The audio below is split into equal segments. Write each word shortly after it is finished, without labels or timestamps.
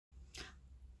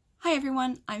Hi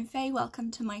everyone, I'm Faye,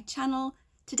 welcome to my channel.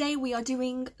 Today we are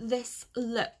doing this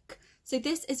look. So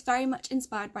this is very much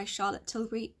inspired by Charlotte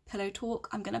Tilbury Pillow Talk.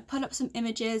 I'm going to put up some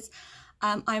images.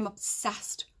 I'm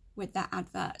obsessed with that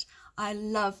advert. I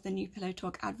love the new Pillow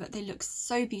Talk advert. They look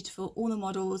so beautiful, all the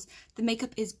models. The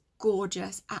makeup is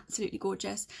gorgeous, absolutely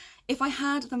gorgeous. If I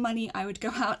had the money, I would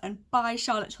go out and buy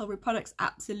Charlotte Tilbury products,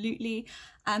 absolutely.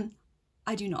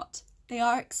 I do not. They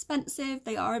are expensive,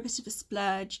 they are a bit of a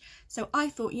splurge, so I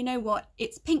thought, you know what,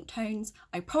 it's pink tones,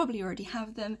 I probably already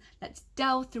have them, let's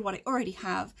delve through what I already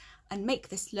have and make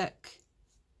this look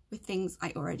with things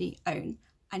I already own.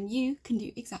 And you can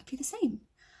do exactly the same.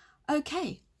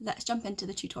 Okay, let's jump into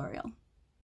the tutorial.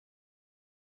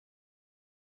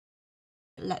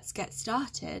 Let's get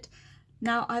started.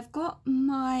 Now I've got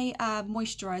my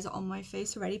moisturiser on my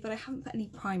face already, but I haven't put any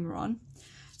primer on.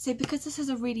 So because this is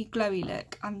a really glowy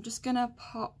look, I'm just going to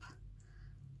pop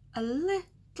a little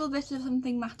bit of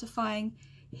something mattifying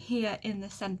here in the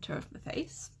centre of the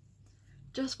face,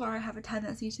 just where I have a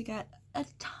tendency to get a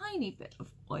tiny bit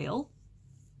of oil.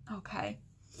 Okay,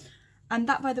 and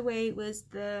that, by the way, was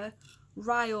the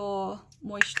Ryor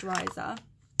moisturiser.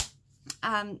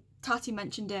 Tati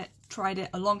mentioned it, tried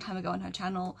it a long time ago on her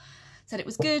channel, said it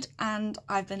was good, and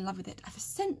I've been in love with it ever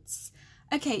since.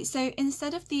 Okay, so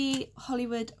instead of the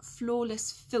Hollywood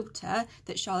Flawless filter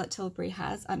that Charlotte Tilbury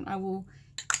has, and I will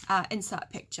insert a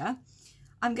picture,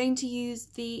 I'm going to use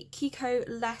the Kiko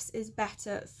Less is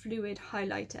Better Fluid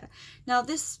Highlighter. Now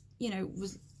this,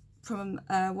 was from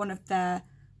one of their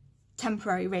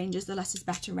temporary ranges, the Less is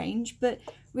Better range, but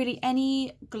really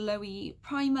any glowy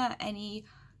primer, any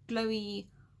glowy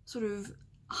sort of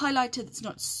highlighter that's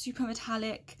not super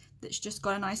metallic, that's just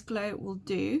got a nice glow will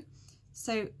do.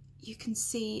 So you can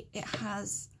see it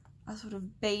has a sort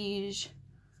of beige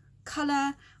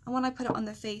colour, and when I put it on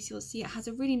the face you'll see it has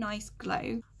a really nice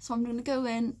glow. So I'm going to go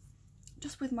in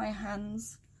just with my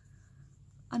hands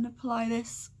and apply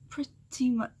this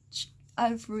pretty much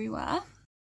everywhere.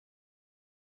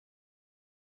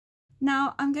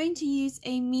 Now I'm going to use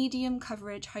a medium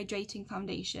coverage hydrating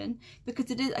foundation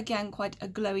because it is, again, quite a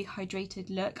glowy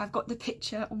hydrated look. I've got the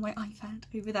picture on my iPad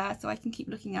over there so I can keep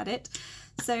looking at it.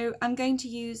 So I'm going to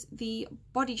use the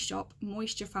Body Shop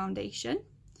Moisture Foundation,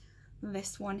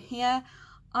 this one here.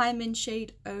 I'm in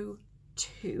shade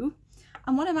 02,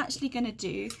 and what I'm actually going to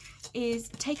do is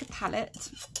take a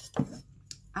palette,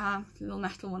 little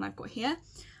metal one I've got here,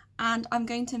 and I'm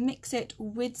going to mix it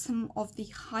with some of the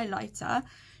highlighter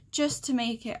just to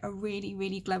make it a really,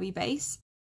 really glowy base.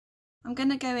 I'm going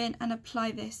to go in and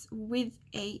apply this with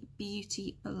a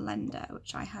beauty blender,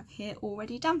 which I have here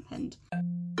already dampened.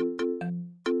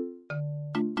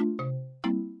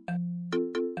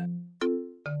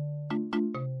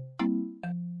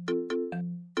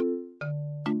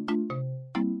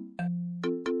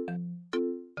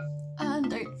 And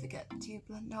don't forget to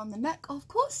blend down the neck, of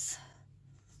course.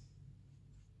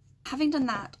 Having done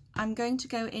that, I'm going to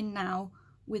go in now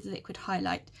with liquid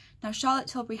highlight. Now Charlotte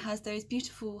Tilbury has those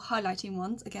beautiful highlighting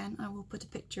ones. Again, I will put a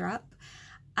picture up.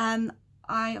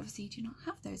 I obviously do not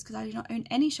have those because I do not own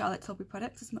any Charlotte Tilbury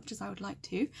products as much as I would like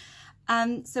to.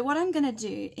 So what I'm going to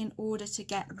do in order to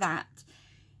get that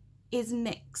is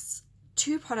mix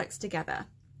two products together.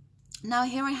 Now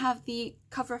here I have the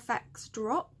Cover FX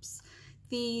drops.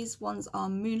 These ones are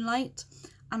Moonlight,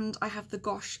 and I have the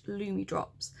Gosh Lumi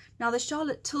drops. Now the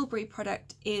Charlotte Tilbury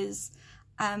product is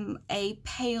a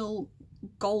pale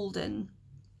golden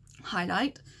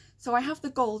highlight. So I have the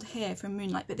gold here from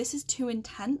Moonlight, but this is too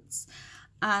intense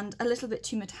and a little bit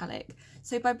too metallic.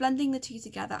 So by blending the two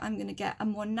together, I'm going to get a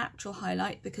more natural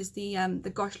highlight because the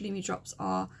Gosh Lumi drops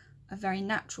are a very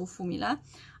natural formula.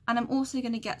 And I'm also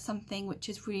going to get something which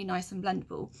is really nice and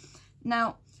blendable.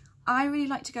 Now, I really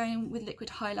like to go in with liquid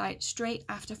highlight straight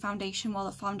after foundation while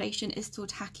the foundation is still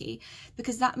tacky,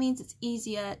 because that means it's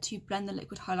easier to blend the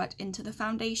liquid highlight into the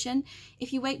foundation.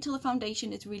 If you wait till the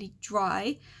foundation is really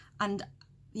dry, and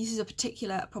this is a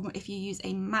particular problem if you use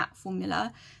a matte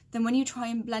formula, then when you try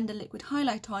and blend a liquid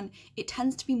highlight on, it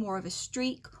tends to be more of a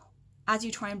streak. As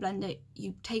you try and blend it,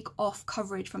 you take off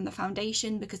coverage from the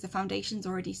foundation because the foundation's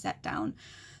already set down.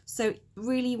 So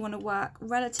really you want to work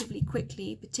relatively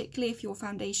quickly, particularly if your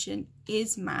foundation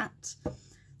is matte.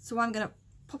 So I'm going to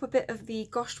pop a bit of the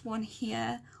Gosh one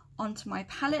here onto my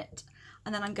palette,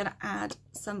 and then I'm going to add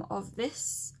some of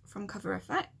this from Cover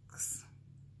FX.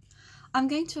 I'm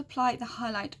going to apply the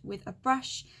highlight with a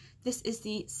brush. This is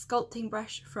the sculpting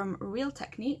brush from Real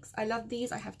Techniques. I love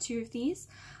these. I have two of these.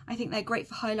 I think they're great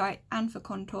for highlight and for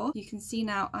contour. You can see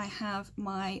now I have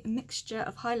my mixture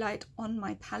of highlight on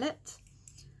my palette.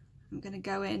 I'm going to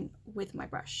go in with my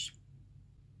brush.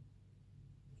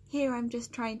 Here I'm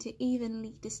just trying to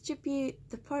evenly distribute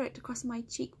the product across my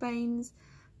cheekbones,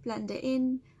 blend it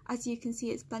in. As you can see,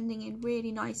 it's blending in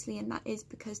really nicely, and that is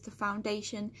because the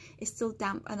foundation is still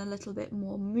damp and a little bit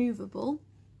more movable.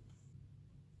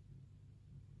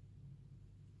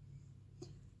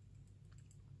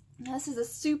 Now, this is a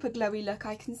super glowy look.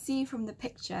 I can see from the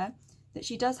picture that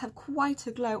she does have quite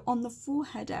a glow on the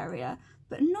forehead area,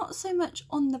 but not so much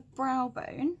on the brow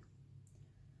bone.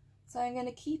 So I'm going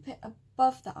to keep it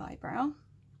above the eyebrow.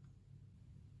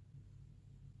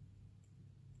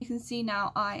 You can see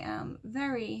now I am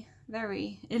very,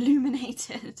 very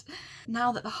illuminated.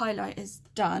 Now that the highlight is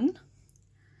done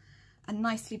and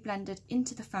nicely blended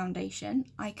into the foundation,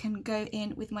 I can go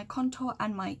in with my contour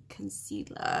and my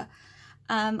concealer.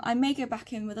 I may go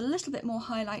back in with a little bit more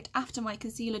highlight after my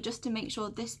concealer just to make sure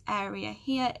this area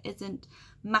here isn't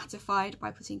mattified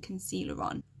by putting concealer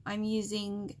on. I'm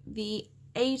using the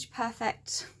Age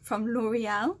Perfect from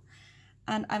L'Oreal,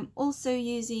 and I'm also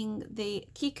using the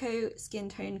Kiko Skin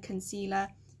Tone Concealer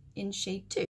in shade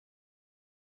 2.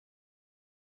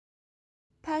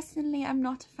 Personally, I'm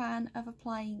not a fan of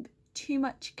applying too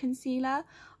much concealer.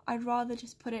 I'd rather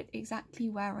just put it exactly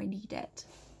where I need it.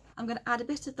 I'm going to add a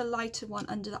bit of the lighter one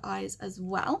under the eyes as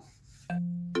well.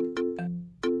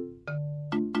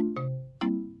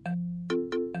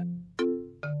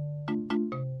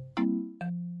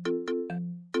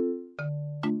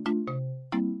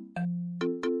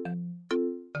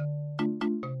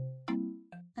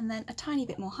 And then a tiny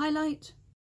bit more highlight.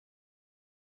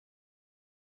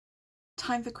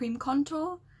 Time for cream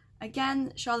contour.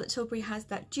 Again, Charlotte Tilbury has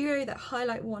that duo, that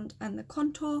highlight wand and the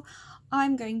contour.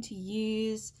 I'm going to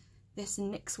use this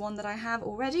NYX one that I have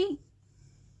already.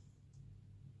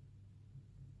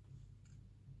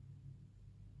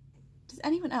 Does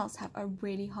anyone else have a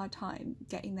really hard time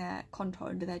getting their contour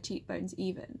under their cheekbones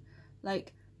even?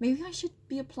 Like, maybe I should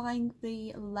be applying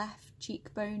the left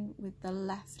cheekbone with the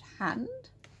left hand?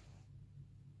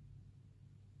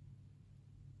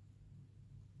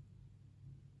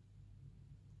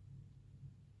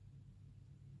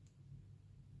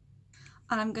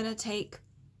 And I'm going to take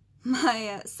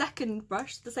my second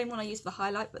brush, the same one I used for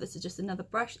highlight, but this is just another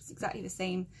brush. It's exactly the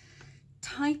same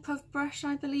type of brush,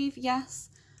 I believe, yes.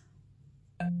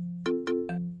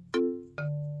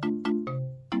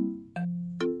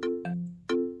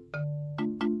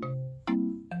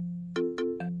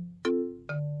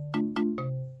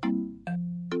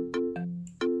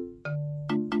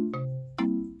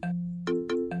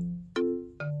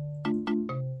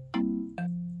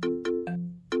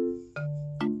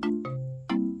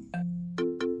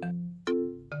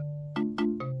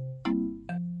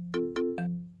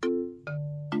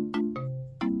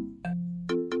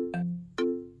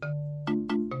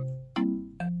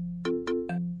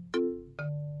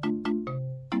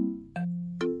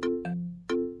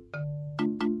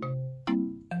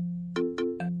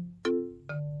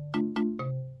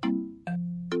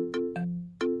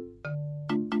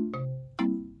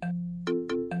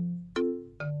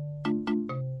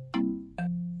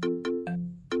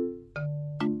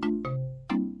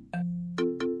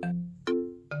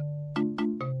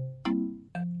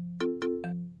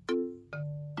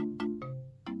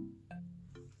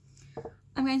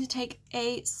 I'm going to take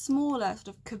a smaller sort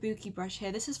of kabuki brush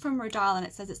here. This is from Ryor and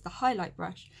it says it's the highlight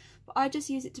brush, but I just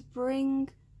use it to bring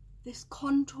this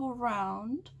contour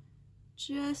round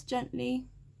just gently,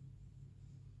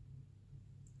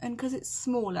 and because it's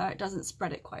smaller it doesn't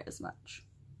spread it quite as much.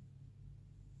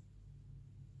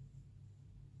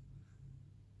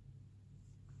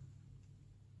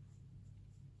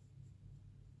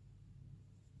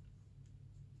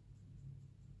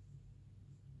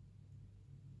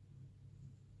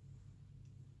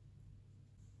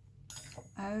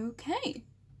 Okay,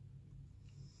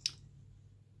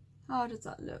 how does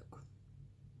that look?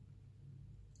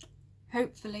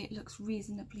 Hopefully it looks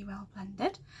reasonably well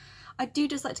blended. I do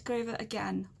just like to go over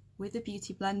again with a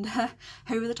beauty blender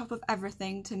over the top of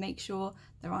everything to make sure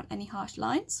there aren't any harsh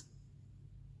lines.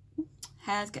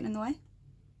 Hair's getting in the way.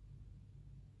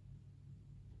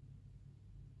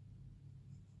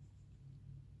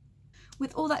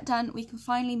 With all that done, we can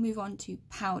finally move on to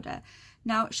powder.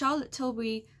 Now, Charlotte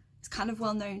Tilbury is kind of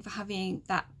well known for having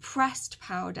that pressed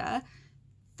powder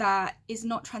that is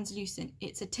not translucent,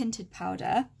 it's a tinted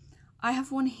powder. I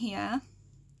have one here.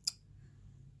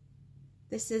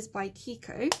 This is by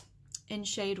Kiko in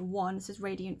shade 1, this is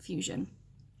Radiant Fusion.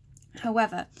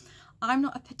 However, I'm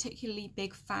not a particularly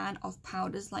big fan of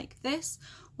powders like this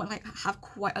when I have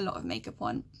quite a lot of makeup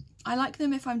on. I like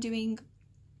them if I'm doing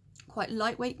quite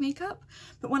lightweight makeup,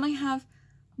 but when I have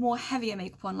more heavier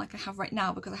makeup on like I have right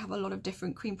now because I have a lot of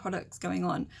different cream products going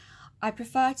on, I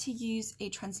prefer to use a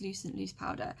translucent loose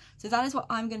powder. So that is what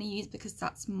I'm going to use because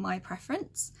that's my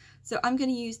preference. So I'm going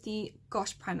to use the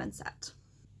Gosh Prime and Set.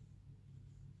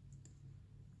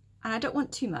 And I don't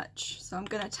want too much, so I'm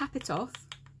going to tap it off.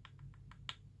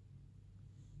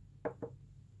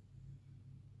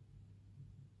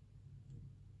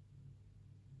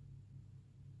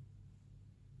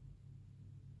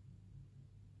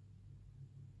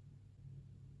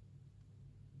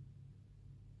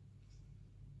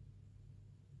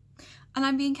 And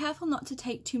I'm being careful not to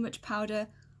take too much powder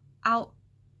out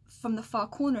from the far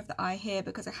corner of the eye here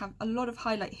because I have a lot of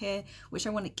highlight here which I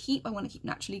want to keep. I want to keep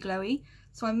naturally glowy.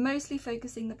 So I'm mostly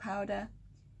focusing the powder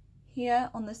here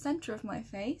on the centre of my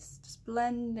face, just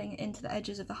blending it into the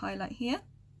edges of the highlight here.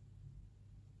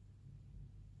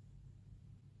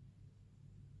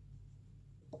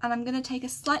 And I'm going to take a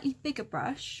slightly bigger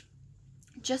brush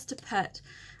just to put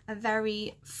a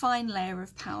very fine layer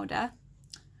of powder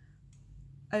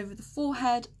over the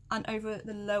forehead and over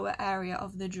the lower area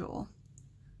of the jaw.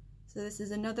 So this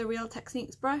is another Real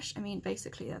Techniques brush. I mean,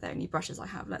 basically they're the only brushes I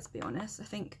have, let's be honest. I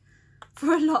think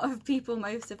for a lot of people,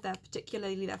 most of their,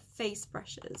 particularly their face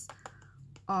brushes,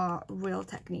 are Real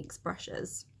Techniques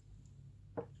brushes.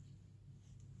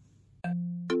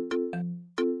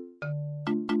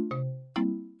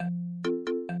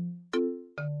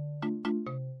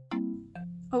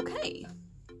 Okay,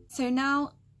 so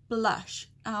now blush.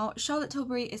 Now, Charlotte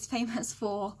Tilbury is famous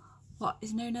for what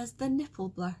is known as the nipple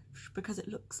blush because it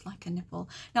looks like a nipple.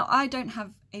 Now, I don't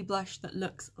have a blush that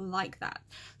looks like that.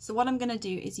 So what I'm going to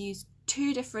do is use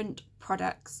two different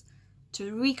products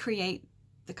to recreate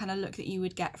the kind of look that you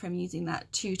would get from using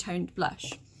that two-toned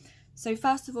blush. So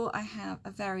first of all, I have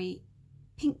a very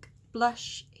pink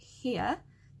blush here.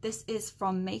 This is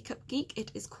from Makeup Geek.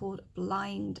 It is called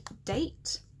Blind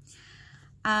Date.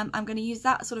 I'm going to use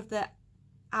that sort of the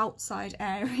outside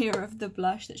area of the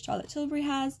blush that Charlotte Tilbury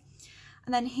has.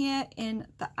 And then here in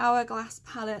the Hourglass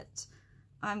palette,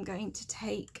 I'm going to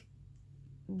take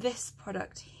this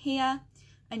product here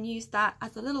and use that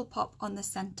as a little pop on the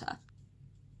center.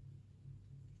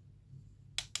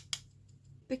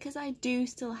 Because I do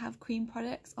still have cream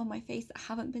products on my face that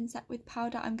haven't been set with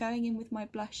powder, I'm going in with my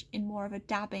blush in more of a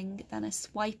dabbing than a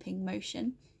swiping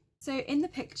motion. So in the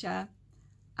picture,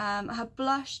 her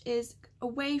blush is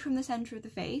away from the centre of the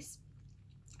face.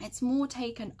 It's more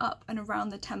taken up and around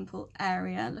the temple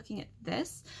area, looking at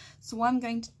this. So I'm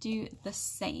going to do the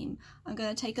same. I'm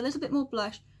going to take a little bit more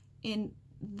blush in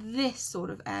this sort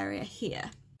of area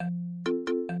here.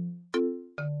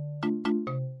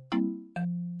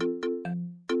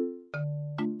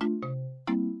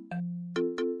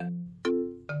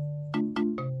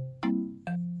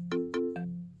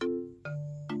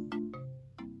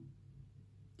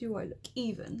 Do I look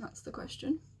even? That's the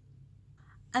question.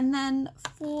 And then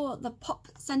for the pop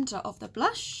center of the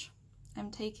blush,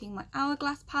 I'm taking my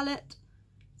Hourglass palette.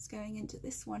 It's going into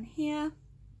this one here.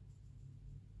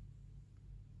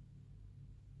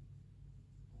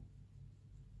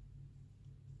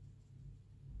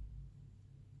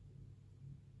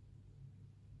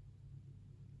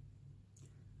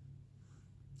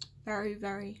 Very,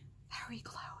 very, very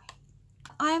glowy.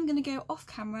 I am going to go off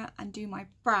camera and do my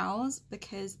brows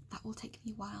because that will take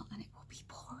me a while and it will be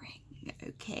boring.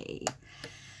 Okay.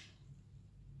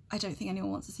 I don't think anyone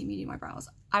wants to see me do my brows.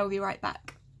 I will be right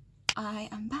back. I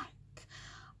am back.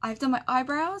 I've done my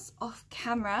eyebrows off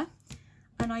camera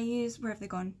and I use, where have they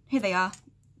gone? Here they are.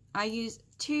 I use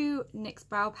two NYX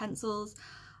brow pencils.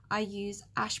 I use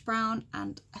Ash Brown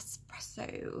and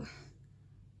Espresso.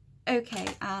 Okay,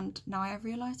 and now I have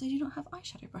realised I do not have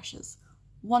eyeshadow brushes.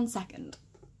 1 second.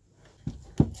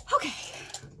 Okay,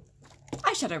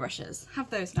 eyeshadow brushes, have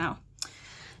those now.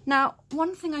 Now,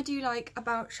 one thing I do like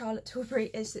about Charlotte Tilbury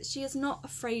is that she is not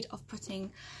afraid of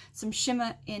putting some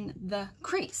shimmer in the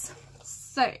crease.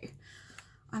 So,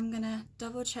 I'm gonna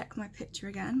double check my picture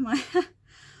again. My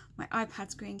iPad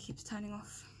screen keeps turning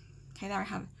off. Okay, there I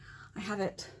have it. I have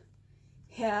it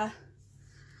here.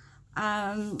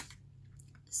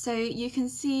 So you can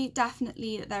see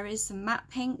definitely that there is some matte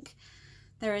pink,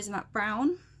 there is matte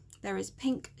brown, there is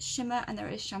pink shimmer, and there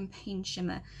is champagne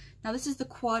shimmer. Now this is the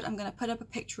quad. I'm going to put up a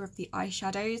picture of the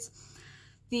eyeshadows.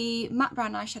 The matte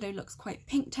brown eyeshadow looks quite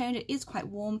pink toned. It is quite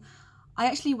warm. I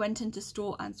actually went into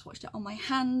store and swatched it on my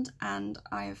hand, and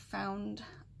I have found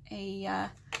a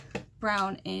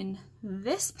brown in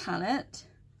this palette,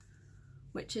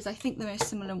 which is I think the most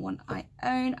similar one I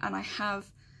own, and I have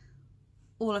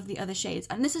all of the other shades.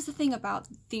 And this is the thing about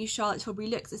these Charlotte Tilbury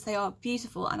looks, is they are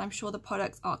beautiful, and I'm sure the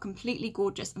products are completely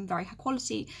gorgeous and very high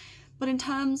quality, but in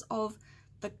terms of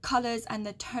the colours and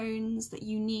the tones that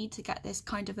you need to get this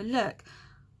kind of a look,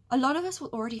 a lot of us will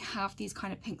already have these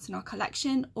kind of pinks in our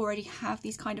collection, already have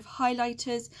these kind of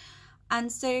highlighters,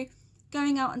 and so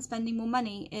going out and spending more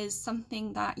money is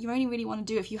something that you only really want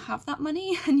to do if you have that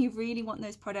money and you really want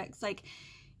those products. Like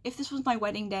if this was my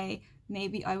wedding day,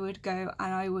 maybe I would go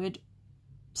and I would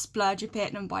splurge a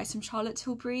bit and buy some Charlotte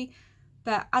Tilbury,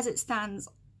 but as it stands,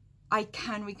 I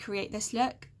can recreate this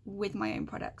look with my own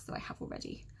products that I have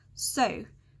already. So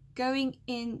going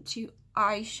into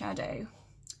eyeshadow,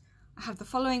 I have the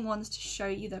following ones to show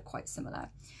you. They're quite similar.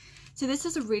 So this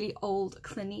is a really old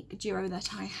Clinique duo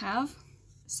that I have.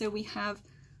 So we have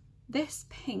this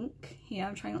pink here,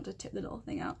 I'm trying not to tip the little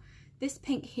thing out. This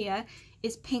pink here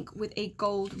is pink with a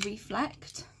gold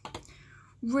reflect.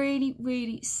 Really,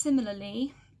 really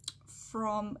similarly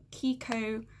from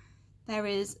Kiko, there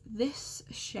is this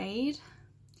shade,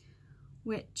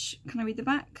 which, can I read the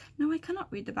back? No, I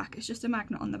cannot read the back, it's just a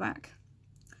magnet on the back.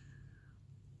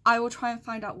 I will try and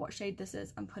find out what shade this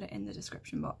is and put it in the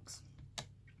description box.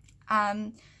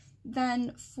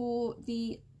 Then for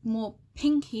the more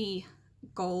pinky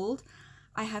gold,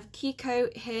 I have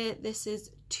Kiko here. This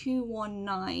is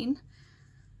 219,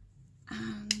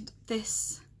 and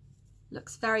this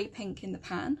looks very pink in the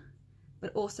pan,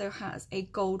 but also has a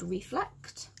gold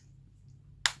reflect.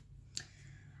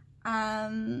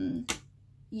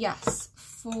 Yes,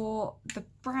 for the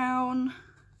brown,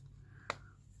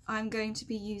 I'm going to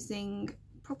be using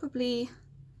probably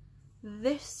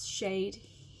this shade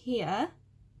here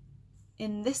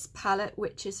in this palette,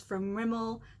 which is from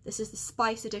Rimmel. This is the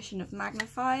Spice edition of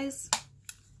Magnifies.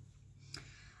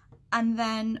 And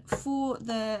then for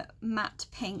the matte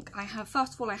pink, I have,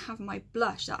 first of all, I have my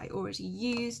blush that I already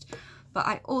used, but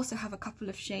I also have a couple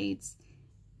of shades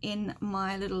in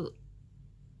my little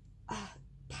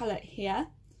palette here.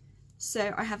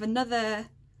 So I have another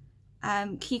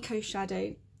Kiko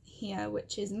shadow here,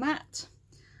 which is matte.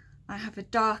 I have a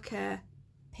darker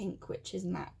pink, which is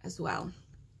matte as well.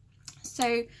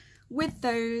 So with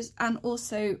those, and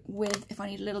also with, if I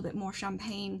need a little bit more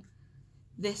champagne,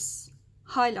 this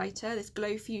highlighter, this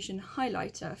Glow Fusion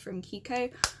highlighter from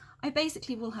Kiko, I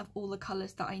basically will have all the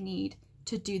colours that I need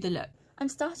to do the look. I'm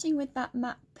starting with that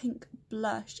matte pink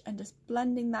blush and just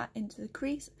blending that into the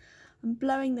crease. I'm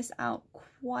blowing this out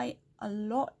quite a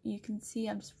lot. You can see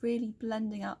I'm just really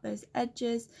blending out those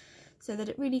edges so that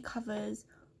it really covers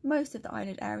most of the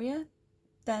eyelid area.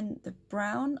 Then the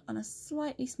brown on a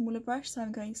slightly smaller brush, so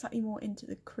I'm going slightly more into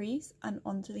the crease and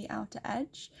onto the outer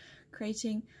edge,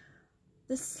 creating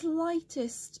the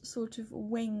slightest sort of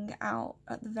wing out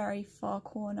at the very far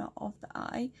corner of the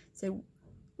eye. So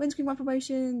windscreen wiper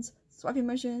motions, swiping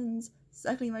motions,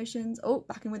 circling motions. Oh,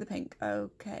 back in with the pink.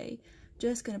 Okay,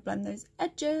 just going to blend those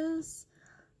edges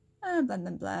and blend,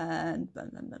 blend, blend,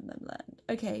 blend, blend, blend, blend, blend.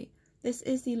 Okay. This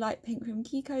is the light pink from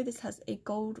Kiko. This has a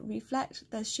gold reflect.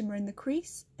 There's shimmer in the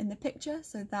crease in the picture,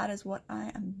 so that is what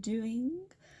I am doing.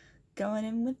 Going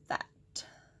in with that.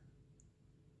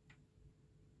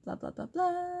 Blah, blah, blah,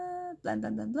 blah. Blend,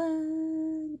 blend, blend,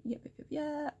 blend. Yep, yep, yep,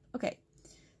 yep. Okay,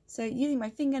 so using my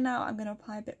finger now, I'm going to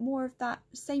apply a bit more of that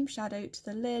same shadow to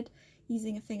the lid.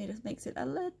 Using a finger just makes it a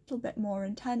little bit more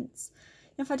intense.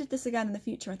 If I did this again in the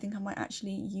future, I think I might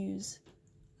actually use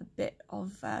a bit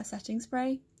of setting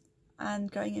spray.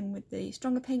 And going in with the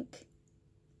stronger pink,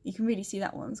 you can really see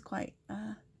that one's quite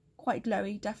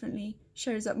glowy. Definitely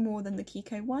shows up more than the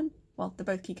Kiko one. Well, they're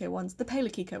both Kiko ones. The paler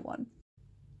Kiko one.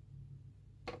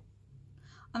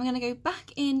 I'm going to go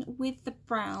back in with the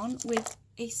brown with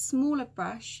a smaller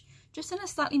brush, just in a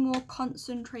slightly more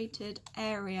concentrated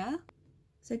area.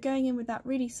 So going in with that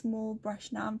really small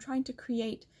brush now, I'm trying to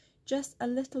create just a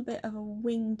little bit of a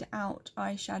winged out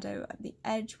eyeshadow at the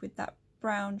edge with that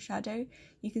brown shadow.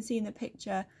 You can see in the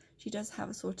picture she does have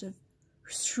a sort of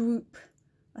swoop,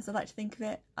 as I like to think of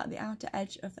it, at the outer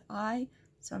edge of the eye.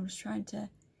 So I'm just trying to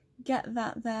get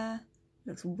that there. It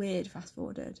looks weird fast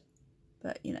forwarded,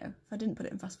 but you know, if I didn't put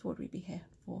it in fast forward, we'd be here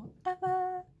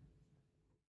forever.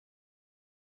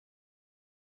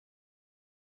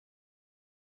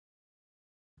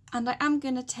 And I am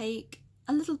going to take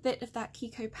a little bit of that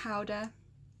Kiko powder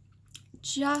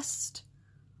just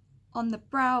on the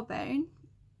brow bone,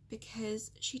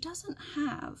 because she doesn't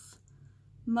have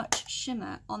much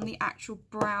shimmer on the actual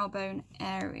brow bone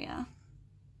area.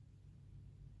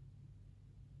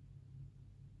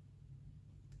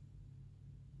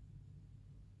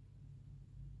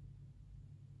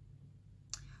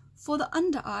 For the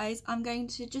under eyes, I'm going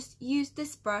to just use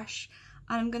this brush,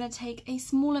 and I'm going to take a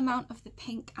small amount of the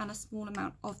pink and a small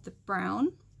amount of the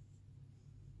brown.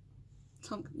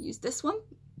 So I'm going to use this one.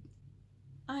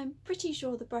 I'm pretty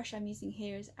sure the brush I'm using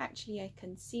here is actually a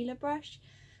concealer brush,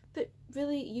 but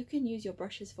really you can use your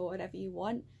brushes for whatever you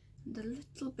want. and a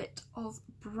little bit of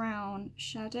brown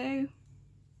shadow.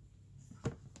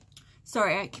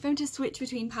 Sorry, I keep having to switch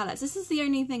between palettes. This is the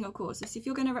only thing, of course, is if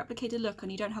you're going to replicate a look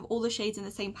and you don't have all the shades in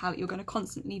the same palette, you're going to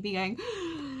constantly be going,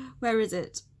 where is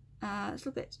it? A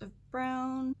little bit of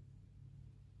brown.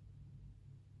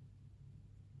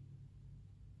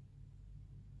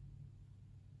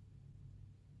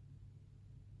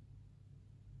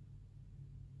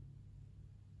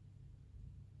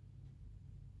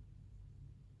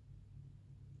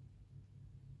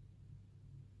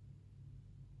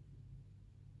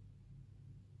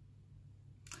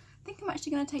 I think I'm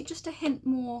actually going to take just a hint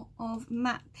more of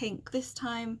matte pink. This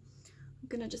time I'm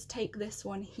going to just take this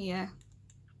one here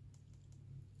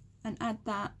and add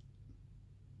that.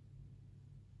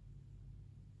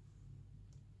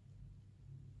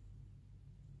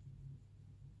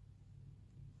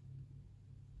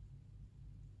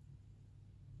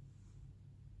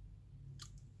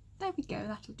 There we go,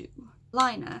 that'll do.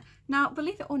 Liner. Now,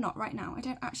 believe it or not, right now I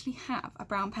don't actually have a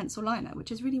brown pencil liner,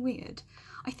 which is really weird.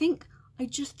 I think I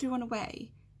just threw one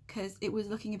away because it was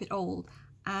looking a bit old,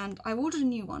 and I ordered a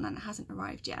new one and it hasn't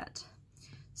arrived yet.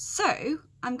 So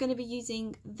I'm going to be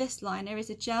using this liner.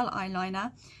 It's a gel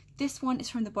eyeliner. This one is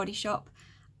from the Body Shop,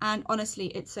 and honestly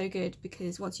it's so good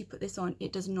because once you put this on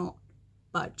it does not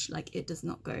budge, like it does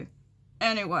not go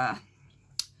anywhere.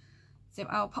 So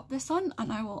I'll pop this on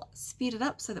and I will speed it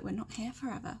up so that we're not here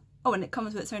forever. Oh, and it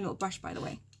comes with its own little brush, by the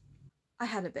way. I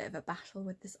had a bit of a battle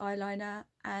with this eyeliner,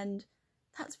 and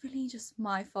that's really just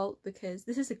my fault because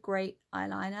this is a great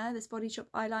eyeliner, this Body Shop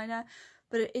eyeliner,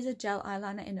 but it is a gel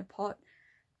eyeliner in a pot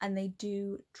and they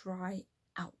do dry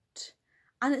out.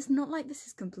 And it's not like this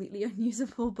is completely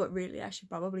unusable, but really I should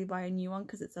probably buy a new one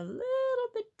because it's a little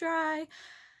bit dry.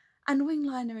 And wing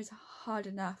liner is hard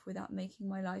enough without making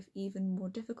my life even more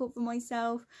difficult for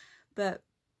myself, but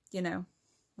you know,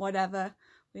 whatever.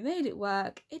 We made it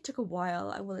work. It took a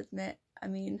while, I will admit. I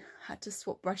mean, I had to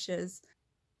swap brushes.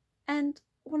 And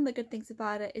one of the good things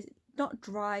about it is it's not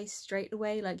dry straight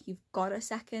away, like you've got a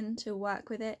second to work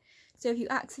with it. So if you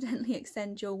accidentally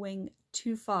extend your wing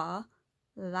too far,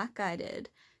 like I did,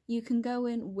 you can go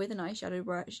in with an eyeshadow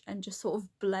brush and just sort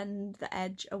of blend the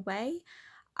edge away.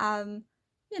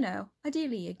 You know,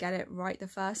 ideally you get it right the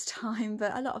first time,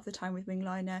 but a lot of the time with wing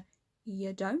liner,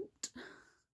 you don't.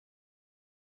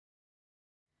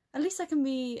 At least I can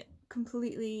be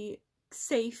completely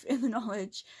safe in the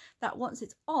knowledge that once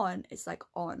it's on, it's like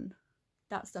on.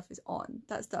 That stuff is on.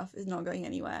 That stuff is not going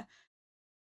anywhere.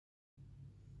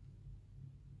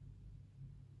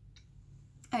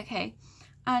 Okay,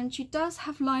 and she does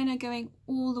have liner going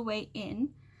all the way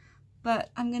in, but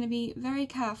I'm going to be very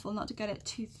careful not to get it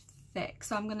too thick.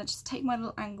 So I'm going to just take my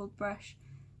little angled brush,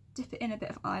 dip it in a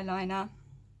bit of eyeliner,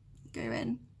 go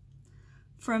in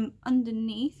from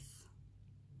underneath.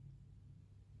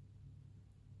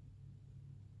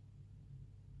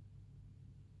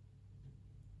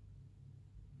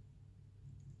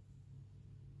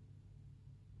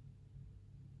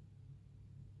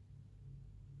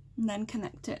 And then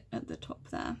connect it at the top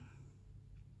there.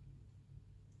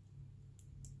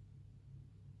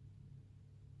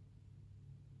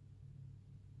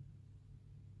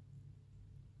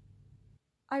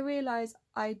 I realise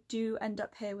I do end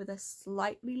up here with a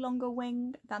slightly longer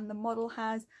wing than the model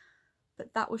has,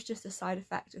 but that was just a side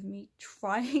effect of me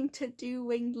trying to do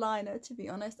winged liner, to be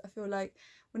honest. I feel like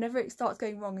whenever it starts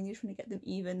going wrong and you're trying to get them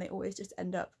even, they always just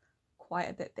end up quite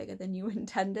a bit bigger than you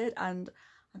intended, and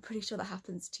I'm pretty sure that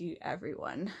happens to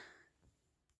everyone.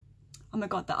 Oh my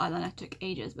god, the eyeliner took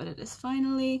ages, but it is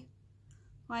finally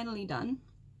done.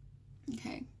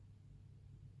 Okay.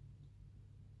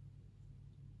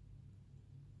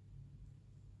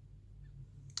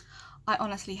 I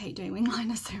honestly hate doing wing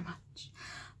liner so much.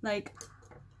 Like,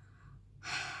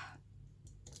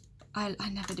 I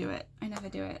never do it. I never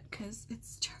do it because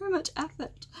it's too much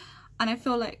effort. And I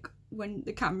feel like when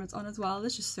the camera's on as well,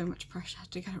 there's just so much pressure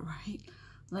to get it right.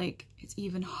 Like, it's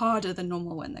even harder than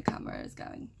normal when the camera is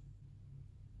going.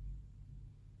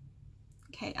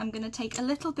 Okay, I'm going to take a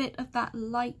little bit of that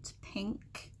light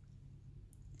pink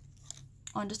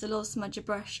on just a little smudger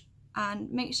brush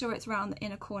and make sure it's around the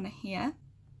inner corner here.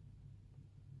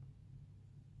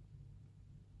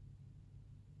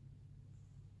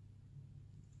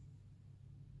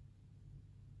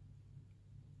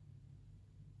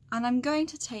 And I'm going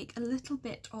to take a little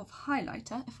bit of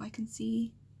highlighter, if I can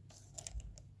see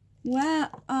where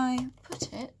I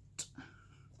put it.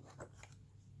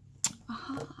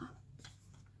 Aha.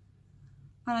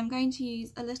 And I'm going to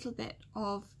use a little bit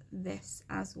of this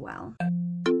as well.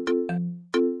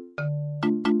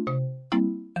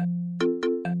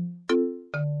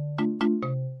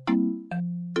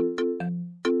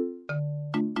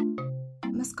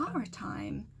 mascara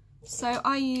time. So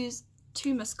I use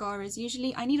 2 mascaras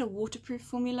usually. I need a waterproof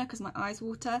formula because my eyes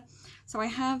water. So I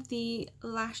have the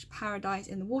Lash Paradise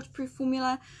in the waterproof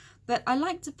formula, but I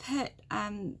like to put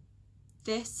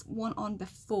this one on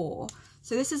before.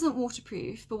 So this isn't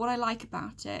waterproof, but what I like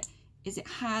about it is it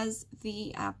has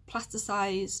the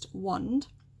plasticized wand,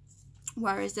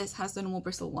 whereas this has the normal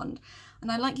bristle wand.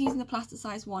 And I like using the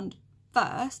plasticized wand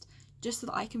first, just so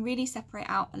that I can really separate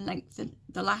out and lengthen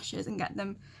the lashes and get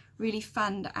them really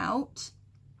fanned out.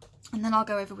 And then I'll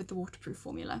go over with the waterproof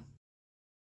formula.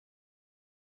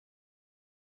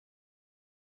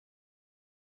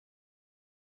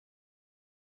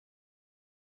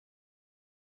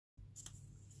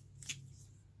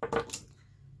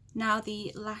 Now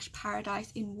the Lash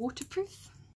Paradise in waterproof.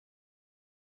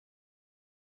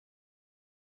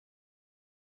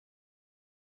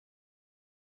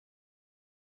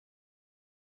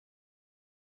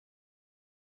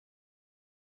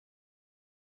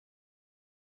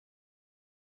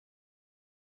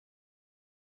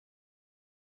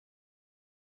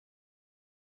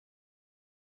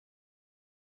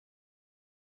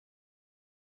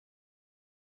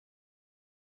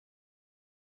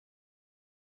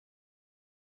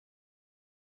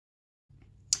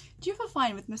 Do you ever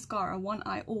find with mascara, one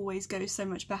eye always goes so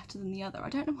much better than the other? I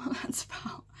don't know what that's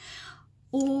about.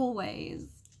 Always.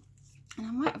 And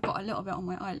I might have got a little bit on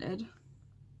my eyelid.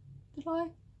 Did I?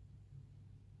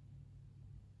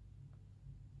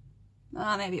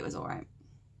 Maybe it was alright.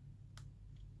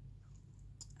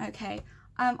 Okay,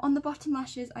 on the bottom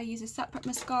lashes I use a separate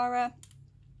mascara.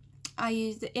 I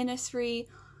use the Innisfree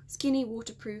Skinny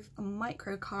Waterproof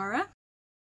Micro Cara.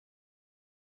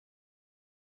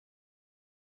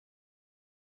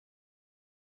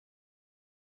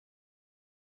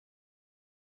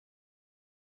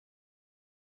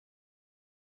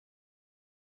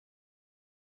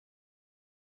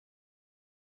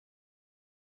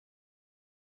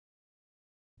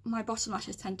 My bottom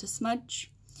lashes tend to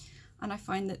smudge, and I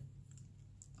find that,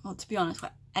 well, to be honest,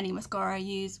 any mascara I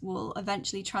use will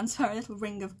eventually transfer a little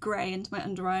ring of grey into my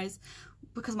under eyes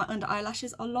because my under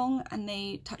eyelashes are long and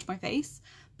they touch my face,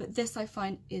 but this I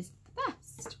find is the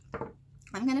best.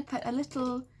 I'm going to put a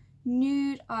little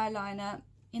nude eyeliner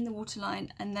in the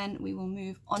waterline and then we will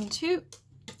move on to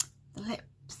the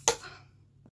lips.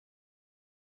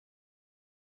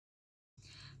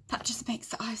 That just makes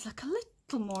the eyes look a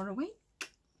little more awake.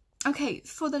 Okay,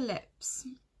 for the lips,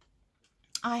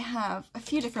 I have a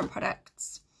few different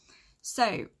products.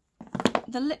 So,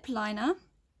 the lip liner,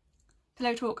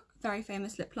 Pillow Talk, very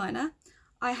famous lip liner.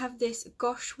 I have this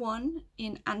Gosh one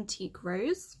in Antique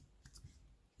Rose.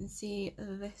 You can see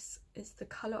this is the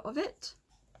colour of it.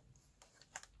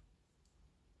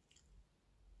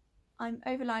 I'm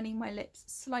overlining my lips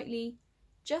slightly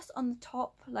just on the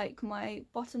top, like my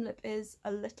bottom lip is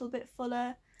a little bit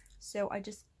fuller, so I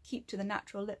just keep to the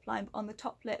natural lip line. But on the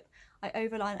top lip I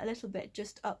overline a little bit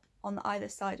just up on either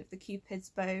side of the Cupid's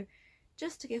bow,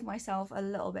 just to give myself a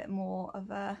little bit more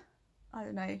of a, I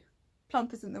don't know,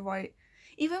 plump isn't the right,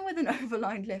 even with an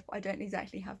overlined lip I don't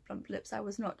exactly have plump lips. I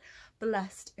was not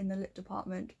blessed in the lip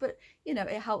department, but you know,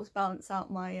 it helps balance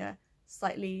out my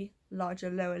slightly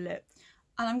larger lower lip.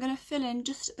 And I'm going to fill in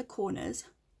just at the corners.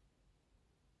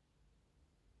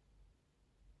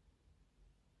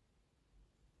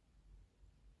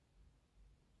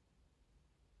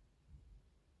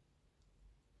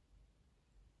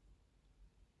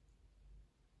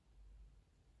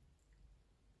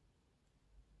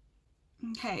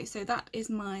 Okay, so that is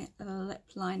my lip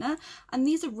liner, and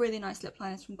these are really nice lip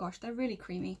liners from Gosh, they're really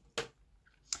creamy.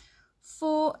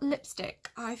 For lipstick,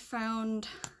 I found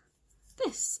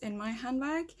this in my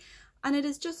handbag, and it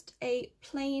is just a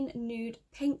plain nude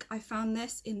pink. I found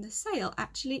this in the sale,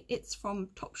 actually it's from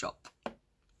Topshop.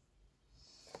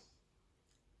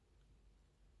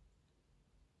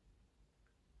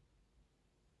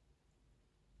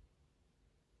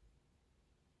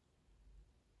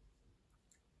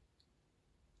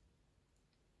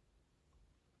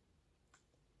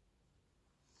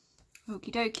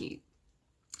 Okie dokie.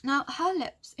 Now her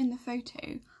lips in the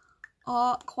photo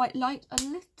are quite light, a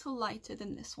little lighter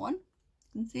than this one,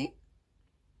 you can see.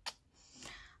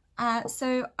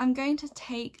 So I'm going to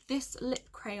take this lip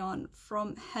crayon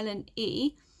from Helen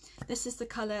E. This is the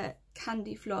colour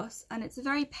Candy Floss, and it's a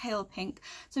very pale pink.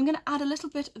 So I'm going to add a little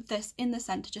bit of this in the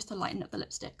centre just to lighten up the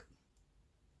lipstick.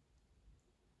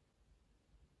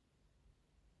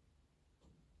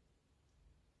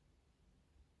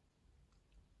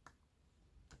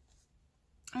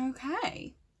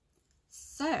 Okay,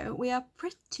 so we are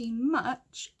pretty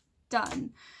much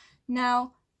done.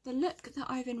 Now the look that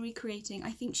I've been recreating,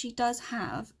 I think she does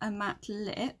have a matte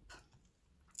lip.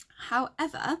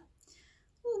 However,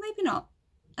 oh, maybe not.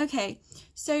 Okay,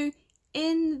 so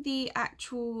in the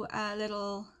actual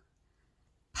little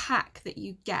pack that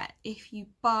you get, if you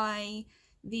buy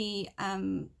the,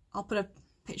 I'll put a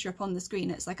picture up on the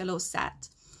screen, it's like a little set,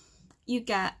 you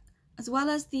get, as well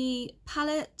as the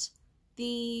palette,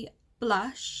 the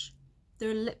blush,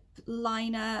 the lip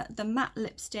liner, the matte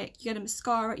lipstick, you get a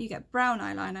mascara, you get brown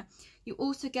eyeliner, you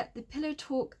also get the Pillow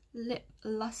Talk lip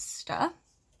luster.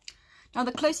 Now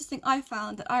the closest thing I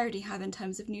found that I already have in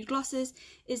terms of nude glosses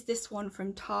is this one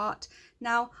from Tarte.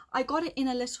 Now I got it in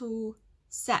a little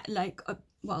set, like,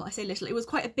 well, I say little, it was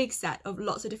quite a big set of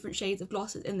lots of different shades of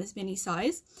glosses in this mini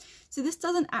size. So this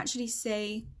doesn't actually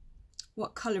say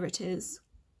what colour it is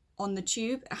on the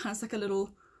tube. It has like a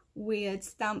little weird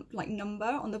stamp like number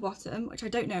on the bottom, which I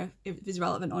don't know if it's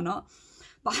relevant or not,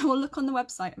 but I will look on the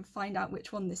website and find out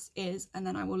which one this is, and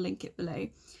then I will link it below.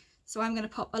 So I'm going to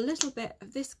pop a little bit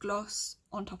of this gloss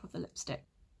on top of the lipstick.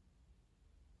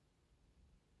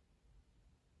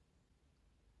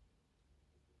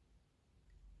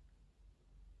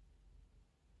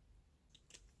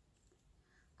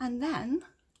 And then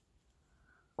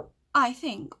I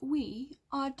think we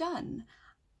are done.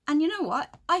 And you know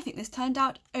what? I think this turned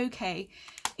out okay.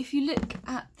 If you look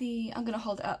at the, I'm going to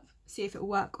hold it up, see if it will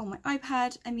work on my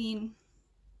iPad. I mean,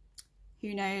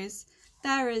 who knows?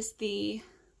 There is the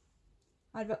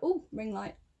advert. Oh, ring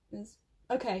light is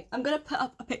okay. I'm going to put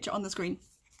up a picture on the screen.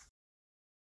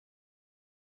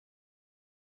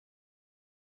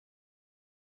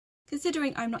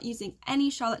 Considering I'm not using any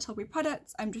Charlotte Tilbury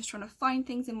products, I'm just trying to find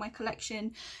things in my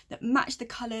collection that match the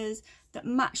colours, that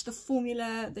match the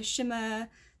formula, the shimmer,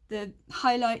 the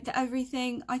highlight, the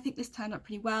everything. I think this turned out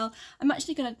pretty well. I'm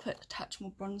actually going to put a touch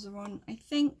more bronzer on, I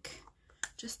think,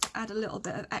 just to add a little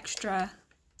bit of extra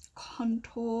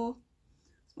contour.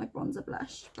 It's my bronzer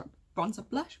brush.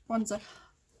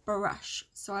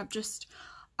 So I'm just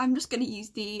going to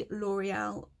use the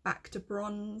L'Oreal Back to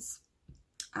Bronze.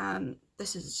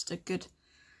 This is just a good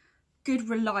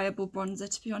reliable bronzer,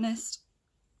 to be honest.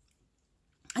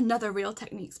 Another Real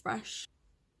Techniques brush.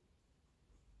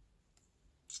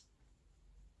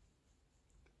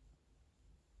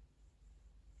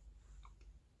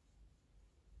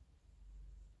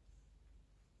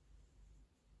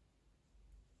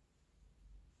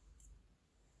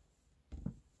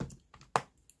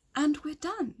 And we're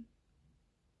done.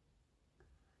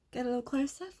 Get a little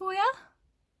closer for you.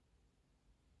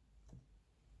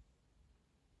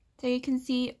 So you can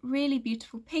see really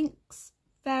beautiful pinks,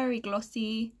 very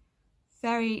glossy,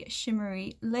 very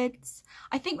shimmery lids.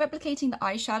 I think replicating the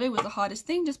eyeshadow was the hardest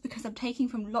thing, just because I'm taking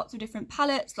from lots of different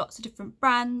palettes, lots of different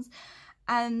brands.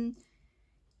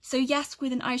 So yes,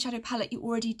 with an eyeshadow palette you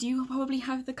already do probably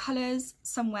have the colours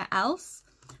somewhere else.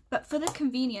 But for the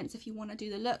convenience, if you want to do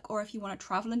the look, or if you want to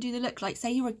travel and do the look, like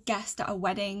say you're a guest at a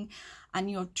wedding and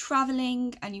you're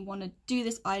travelling and you want to do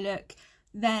this eye look,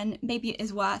 then maybe it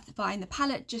is worth buying the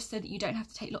palette, just so that you don't have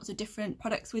to take lots of different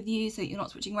products with you, so that you're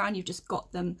not switching around, you've just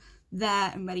got them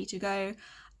there and ready to go.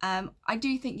 I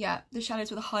do think, yeah, the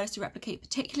shadows were the hardest to replicate,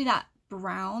 particularly that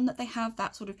brown that they have,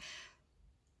 that sort of,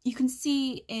 you can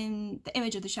see in the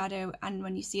image of the shadow, and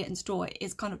when you see it in store, it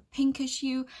is kind of pinkish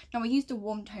hue. Now I used a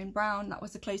warm tone brown, that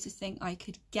was the closest thing I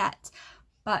could get,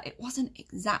 but it wasn't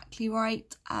exactly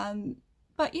right.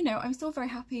 But you know, I'm still very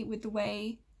happy with the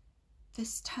way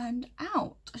this turned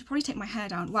out. I should probably take my hair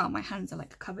down. Wow, my hands are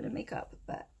like covered in makeup,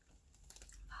 but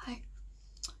hi.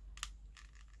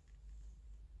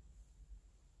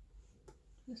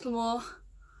 A little more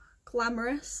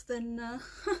glamorous than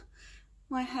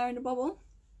my hair in a bubble.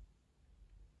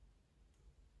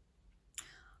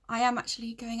 I am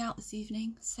actually going out this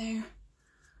evening, so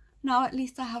now at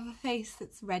least I have a face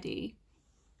that's ready.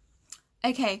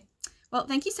 Okay, well,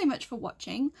 thank you so much for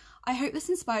watching. I hope this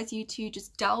inspires you to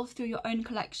just delve through your own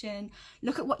collection,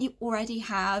 look at what you already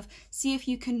have, see if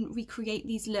you can recreate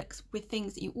these looks with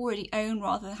things that you already own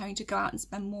rather than having to go out and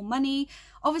spend more money.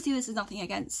 Obviously, this is nothing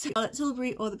against Charlotte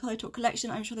Tilbury or the Pillow Talk collection.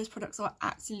 I'm sure those products are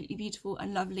absolutely beautiful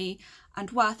and lovely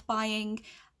and worth buying.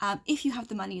 If you have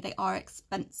the money, they are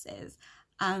expensive.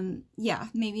 Yeah,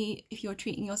 maybe if you're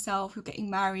treating yourself, you're getting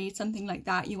married, something like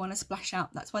that, you want to splash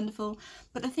out, that's wonderful.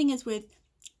 But the thing is with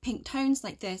pink tones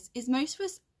like this, is most of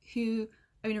us who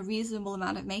own a reasonable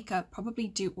amount of makeup probably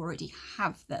do already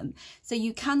have them. So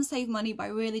you can save money by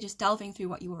really just delving through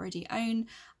what you already own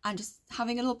and just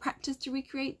having a little practice to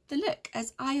recreate the look,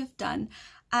 as I have done.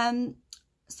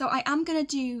 So I am going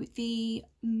to do the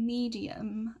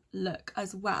medium look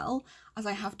as well, as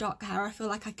I have dark hair. I feel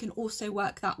like I can also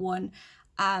work that one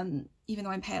even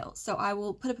though I'm pale. So I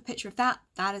will put up a picture of that.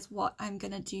 That is what I'm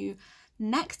gonna do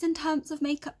next in terms of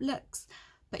makeup looks.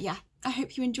 But yeah, I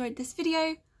hope you enjoyed this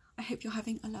video. I hope you're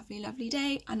having a lovely, lovely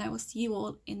day, and I will see you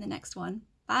all in the next one.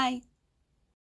 Bye.